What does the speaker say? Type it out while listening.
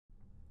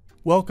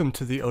Welcome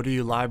to the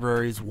ODU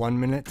Library's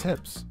 1-Minute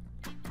Tips.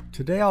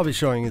 Today I'll be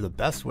showing you the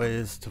best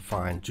ways to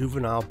find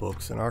juvenile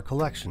books in our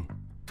collection.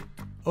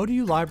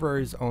 ODU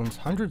Libraries owns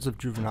hundreds of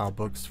juvenile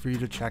books for you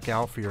to check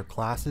out for your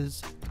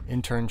classes,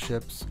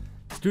 internships,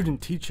 student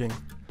teaching,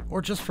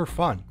 or just for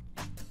fun.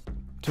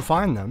 To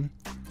find them,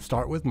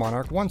 start with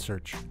Monarch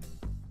Onesearch.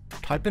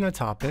 Type in a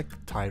topic,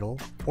 title,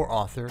 or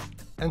author,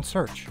 and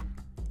search.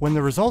 When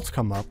the results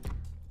come up,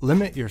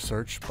 limit your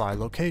search by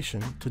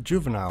location to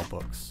juvenile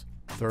books,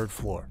 3rd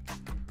floor.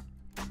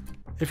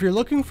 If you're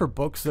looking for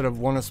books that have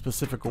won a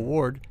specific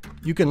award,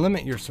 you can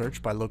limit your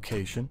search by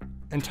location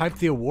and type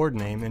the award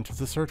name into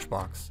the search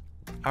box.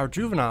 Our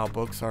juvenile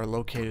books are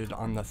located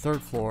on the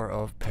 3rd floor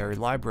of Perry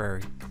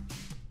Library.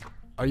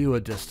 Are you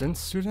a distance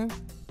student?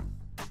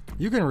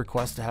 You can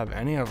request to have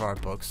any of our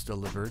books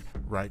delivered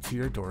right to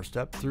your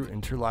doorstep through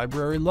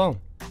interlibrary loan.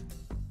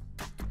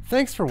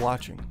 Thanks for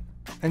watching,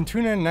 and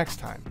tune in next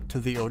time to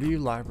the ODU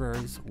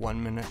Library's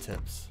 1-Minute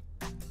Tips.